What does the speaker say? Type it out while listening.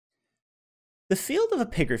The field of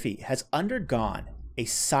epigraphy has undergone a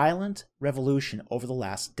silent revolution over the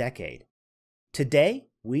last decade. Today,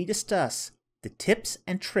 we discuss the tips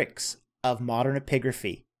and tricks of modern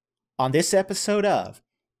epigraphy on this episode of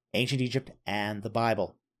Ancient Egypt and the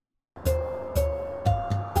Bible.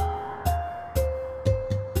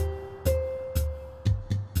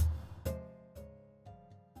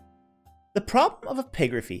 The problem of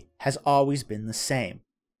epigraphy has always been the same.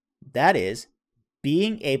 That is,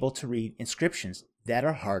 being able to read inscriptions that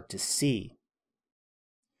are hard to see.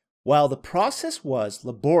 While the process was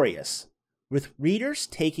laborious, with readers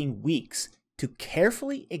taking weeks to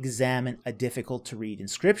carefully examine a difficult-to-read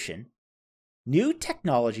inscription, new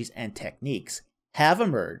technologies and techniques have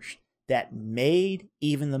emerged that made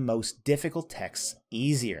even the most difficult texts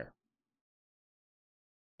easier.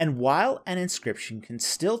 And while an inscription can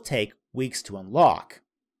still take weeks to unlock,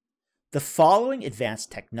 the following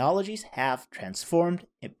advanced technologies have transformed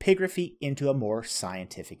epigraphy into a more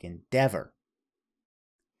scientific endeavor.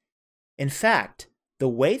 In fact, the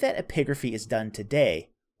way that epigraphy is done today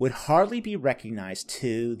would hardly be recognized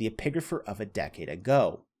to the epigrapher of a decade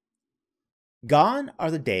ago. Gone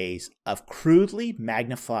are the days of crudely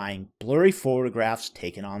magnifying blurry photographs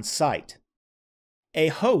taken on site. A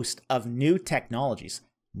host of new technologies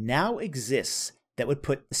now exists that would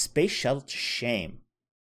put the space shuttle to shame.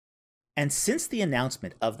 And since the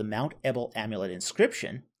announcement of the Mount Ebal amulet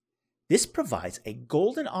inscription, this provides a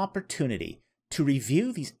golden opportunity to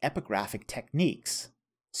review these epigraphic techniques.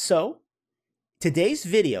 So, today's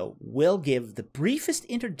video will give the briefest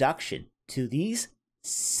introduction to these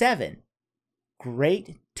 7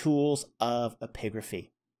 great tools of epigraphy.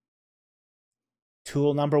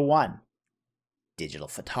 Tool number 1, digital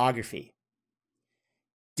photography.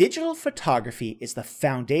 Digital photography is the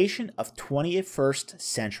foundation of 21st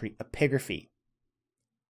century epigraphy.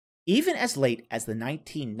 Even as late as the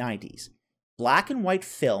 1990s, black and white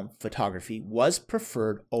film photography was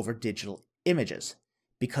preferred over digital images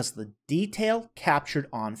because of the detail captured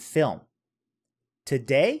on film.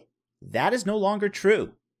 Today, that is no longer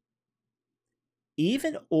true.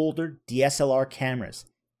 Even older DSLR cameras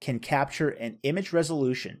can capture an image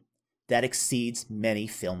resolution that exceeds many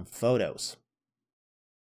film photos.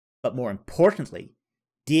 But more importantly,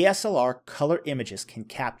 DSLR color images can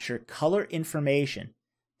capture color information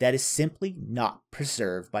that is simply not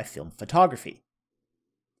preserved by film photography.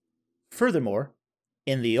 Furthermore,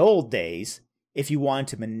 in the old days, if you wanted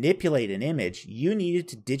to manipulate an image, you needed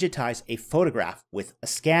to digitize a photograph with a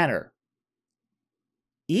scanner.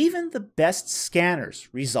 Even the best scanners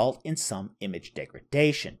result in some image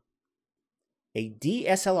degradation. A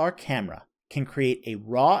DSLR camera can create a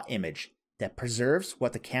raw image that preserves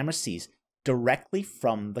what the camera sees directly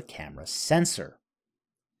from the camera sensor.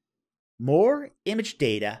 More image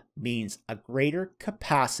data means a greater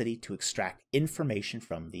capacity to extract information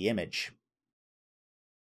from the image.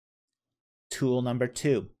 Tool number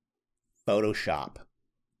 2, Photoshop.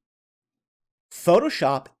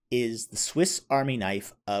 Photoshop is the Swiss Army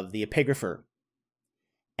knife of the epigrapher,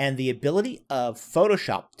 and the ability of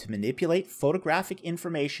Photoshop to manipulate photographic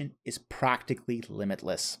information is practically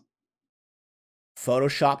limitless.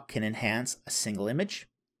 Photoshop can enhance a single image.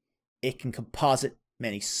 It can composite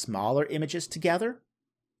many smaller images together.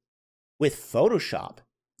 With Photoshop,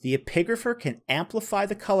 the epigrapher can amplify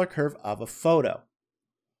the color curve of a photo.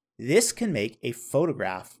 This can make a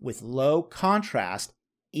photograph with low contrast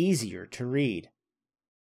easier to read.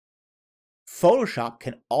 Photoshop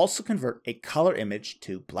can also convert a color image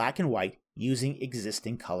to black and white using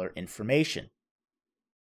existing color information.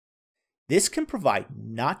 This can provide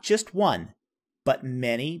not just one, but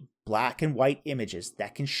many black and white images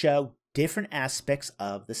that can show different aspects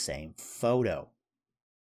of the same photo.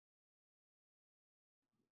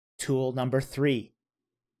 Tool number 3,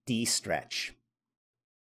 DStretch.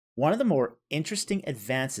 One of the more interesting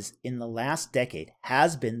advances in the last decade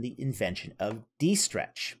has been the invention of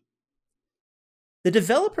DStretch. The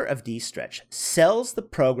developer of DStretch sells the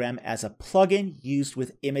program as a plugin used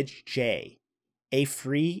with ImageJ, a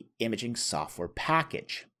free imaging software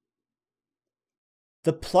package.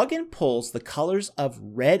 The plugin pulls the colors of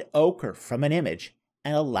red ochre from an image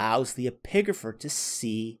and allows the epigrapher to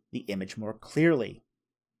see the image more clearly.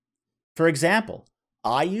 For example,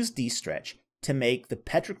 I use DStretch to make the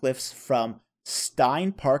petroglyphs from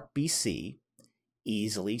Stein Park, BC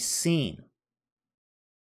easily seen.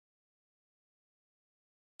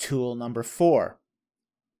 Tool number 4,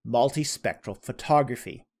 Multi-Spectral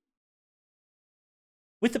Photography.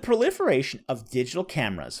 With the proliferation of digital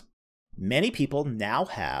cameras, many people now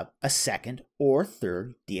have a second or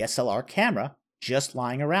third DSLR camera just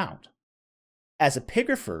lying around. As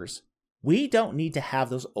epigraphers, we don't need to have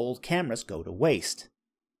those old cameras go to waste.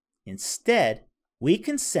 Instead, we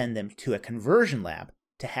can send them to a conversion lab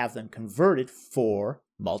to have them converted for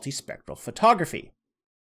multispectral photography.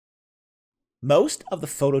 Most of the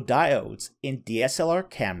photodiodes in DSLR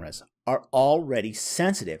cameras are already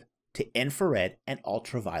sensitive to infrared and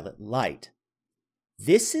ultraviolet light.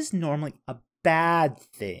 This is normally a bad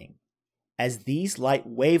thing, as these light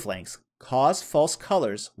wavelengths cause false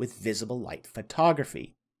colors with visible light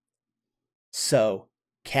photography. So,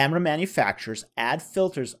 camera manufacturers add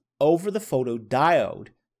filters over the photodiode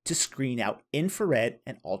to screen out infrared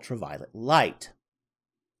and ultraviolet light.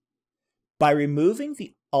 By removing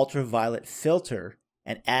the ultraviolet filter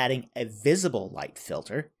and adding a visible light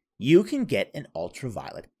filter, you can get an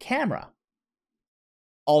ultraviolet camera.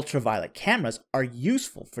 Ultraviolet cameras are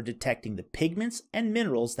useful for detecting the pigments and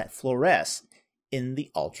minerals that fluoresce in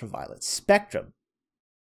the ultraviolet spectrum.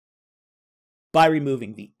 By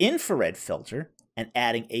removing the infrared filter and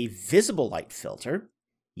adding a visible light filter,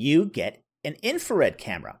 you get an infrared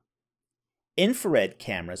camera. Infrared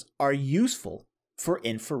cameras are useful for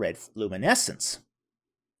infrared luminescence.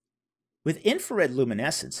 With infrared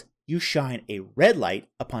luminescence, you shine a red light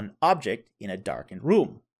upon an object in a darkened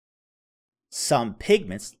room. Some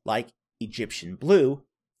pigments, like Egyptian blue,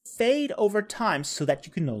 fade over time so that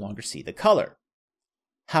you can no longer see the color.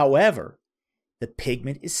 However, the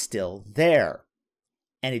pigment is still there,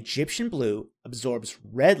 and Egyptian blue absorbs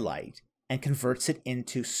red light and converts it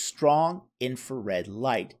into strong infrared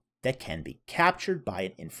light that can be captured by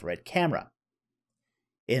an infrared camera.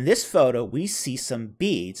 In this photo, we see some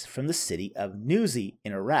beads from the city of Nuzi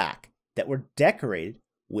in Iraq that were decorated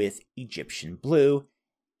with Egyptian blue,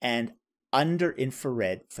 and under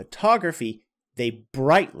infrared photography, they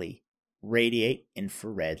brightly radiate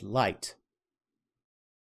infrared light.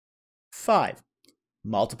 5.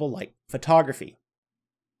 Multiple light photography.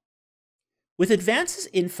 With advances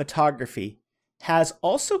in photography has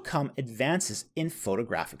also come advances in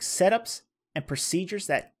photographic setups and procedures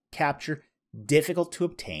that capture difficult to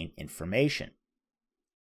obtain information.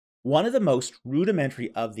 One of the most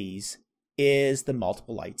rudimentary of these is the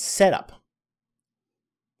multiple light setup.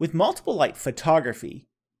 With multiple light photography,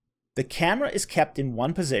 the camera is kept in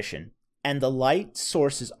one position and the light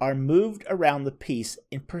sources are moved around the piece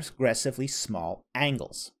in progressively small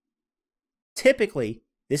angles. Typically,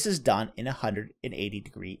 this is done in a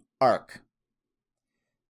 180-degree arc.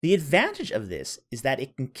 The advantage of this is that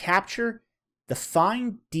it can capture the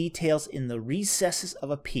fine details in the recesses of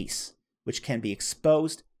a piece, which can be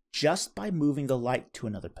exposed just by moving the light to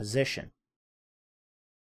another position.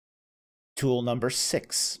 Tool number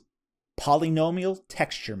 6. Polynomial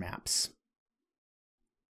texture maps.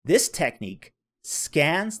 This technique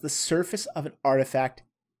scans the surface of an artifact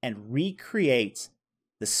and recreates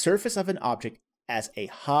the surface of an object as a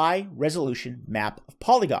high-resolution map of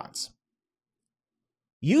polygons.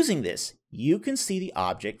 Using this, you can see the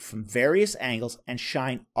object from various angles and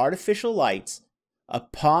shine artificial lights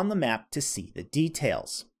upon the map to see the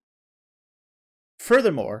details.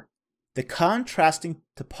 Furthermore, the contrasting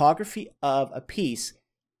topography of a piece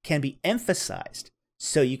can be emphasized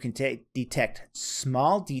so you can detect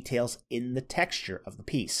small details in the texture of the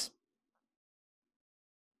piece.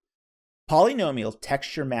 Polynomial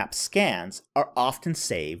texture map scans are often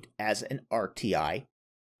saved as an RTI,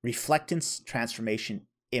 reflectance transformation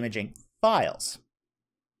imaging files.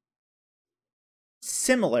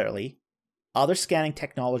 Similarly, other scanning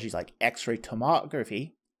technologies like X-ray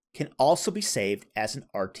tomography can also be saved as an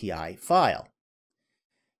RTI file.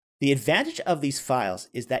 The advantage of these files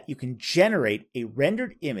is that you can generate a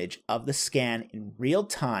rendered image of the scan in real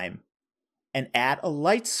time and add a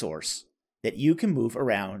light source that you can move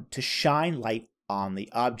around to shine light on the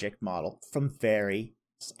object model from various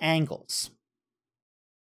angles.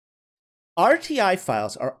 RTI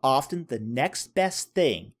files are often the next best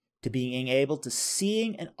thing to being able to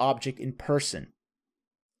seeing an object in person.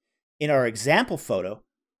 In our example photo,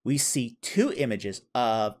 we see two images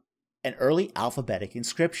of an early alphabetic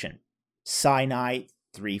inscription, Sinai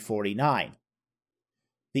 349.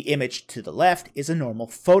 The image to the left is a normal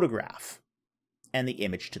photograph, and the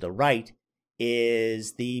image to the right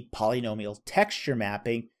is the polynomial texture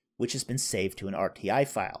mapping, which has been saved to an RTI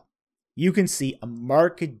file. You can see a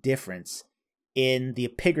marked difference in the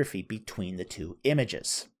epigraphy between the two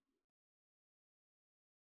images.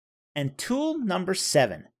 And tool number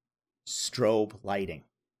 7, strobe lighting.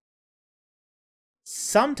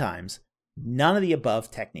 Sometimes none of the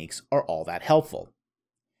above techniques are all that helpful,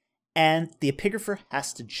 and the epigrapher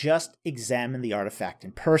has to just examine the artifact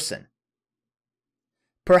in person.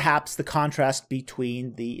 Perhaps the contrast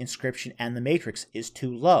between the inscription and the matrix is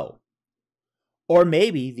too low, Or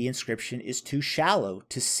maybe the inscription is too shallow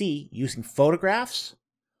to see using photographs,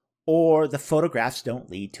 or the photographs don't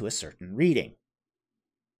lead to a certain reading.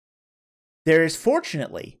 There is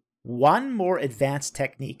fortunately one more advanced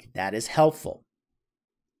technique that is helpful.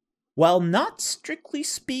 While not strictly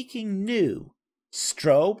speaking new,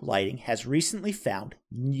 strobe lighting has recently found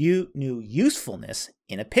new usefulness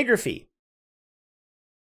in epigraphy.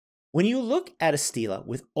 When you look at a stela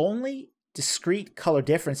with only discrete color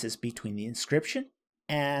differences between the inscription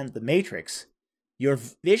and the matrix, your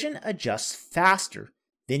vision adjusts faster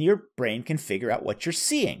than your brain can figure out what you're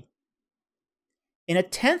seeing. In a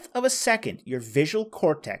tenth of a second, your visual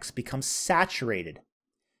cortex becomes saturated,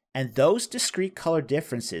 and those discrete color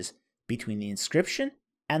differences between the inscription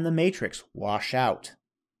and the matrix wash out.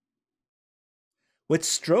 What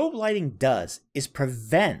strobe lighting does is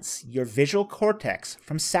prevents your visual cortex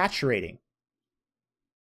from saturating.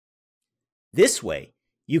 This way,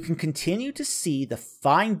 you can continue to see the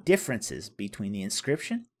fine differences between the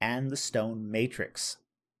inscription and the stone matrix.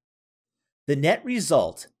 The net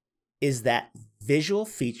result is that visual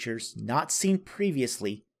features not seen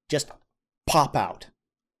previously just pop out.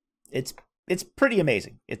 It's pretty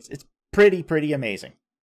amazing. It's pretty amazing.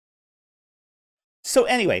 So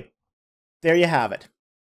anyway, there you have it.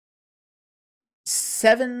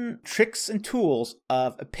 7 tricks and tools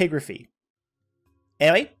of epigraphy.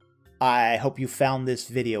 Anyway, I hope you found this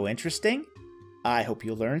video interesting. I hope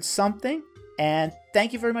you learned something. And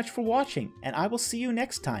thank you very much for watching. And I will see you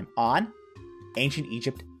next time on Ancient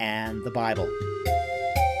Egypt and the Bible.